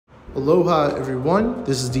Aloha everyone,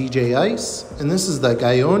 this is DJ Ice, and this is the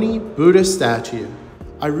GAYOUNY Buddha Statue.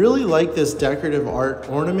 I really like this decorative art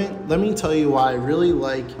ornament. Let me tell you why I really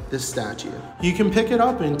like this statue. You can pick it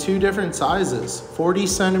up in two different sizes, 40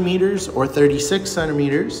 centimeters or 36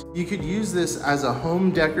 centimeters. You could use this as a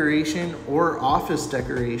home decoration or office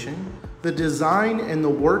decoration. The design and the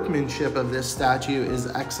workmanship of this statue is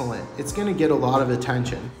excellent. It's gonna get a lot of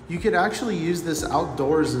attention. You could actually use this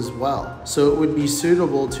outdoors as well, so it would be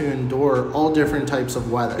suitable to endure all different types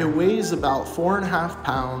of weather. It weighs about 4.5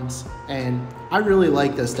 pounds, and I really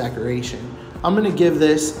like this decoration. I'm gonna give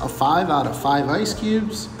this a 5 out of 5 ice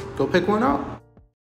cubes. Go pick one up.